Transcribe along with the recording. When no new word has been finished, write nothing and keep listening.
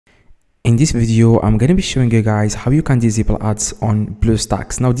In this video, I'm going to be showing you guys how you can disable ads on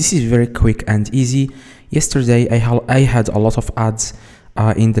BlueStacks. Now, this is very quick and easy. Yesterday, I had a lot of ads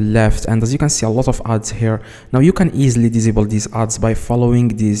in the left, and as you can see, a lot of ads here. Now, you can easily disable these ads by following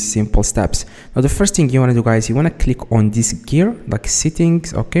these simple steps. Now, the first thing you want to do, guys, you want to click on this gear, like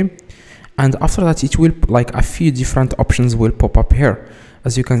settings, okay? And after that, it will, like, a few different options will pop up here.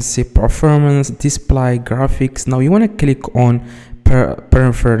 As you can see, performance, display, graphics. Now, you want to click on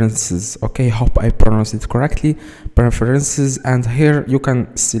preferences, okay? Hope I pronounced it correctly. Preferences, and here you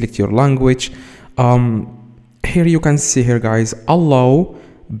can select your language. Here you can see here, guys, allow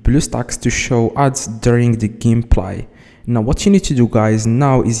BlueStacks to show ads during the gameplay. Now what you need to do, guys,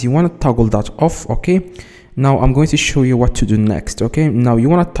 now is you want to toggle that off, okay? Now I'm going to show you what to do next, okay? Now you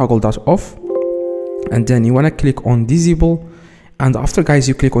want to toggle that off, and then you want to click on disable. And after, guys,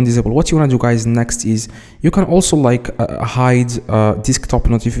 you click on disable, what you want to do, guys, next is you can also like hide desktop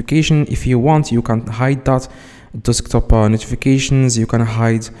notification. If you want, you can hide that desktop notifications. You can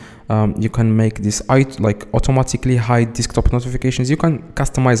hide you can make this like automatically hide desktop notifications. You can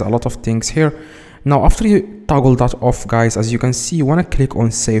customize a lot of things here. Now after you toggle that off, guys, as you can see, you want to click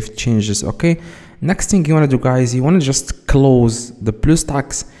on save changes, okay? Next thing you want to do, guys, you want to just close the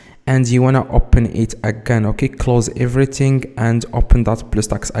BlueStacks and you want to open it again, okay? Close everything and open that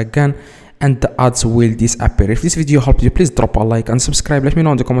BlueStacks again, and the ads will disappear. If this video helped you, please drop a like and subscribe. Let me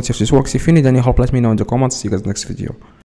know in the comments if this works. If you need any help, let me know in the comments. See you guys next video.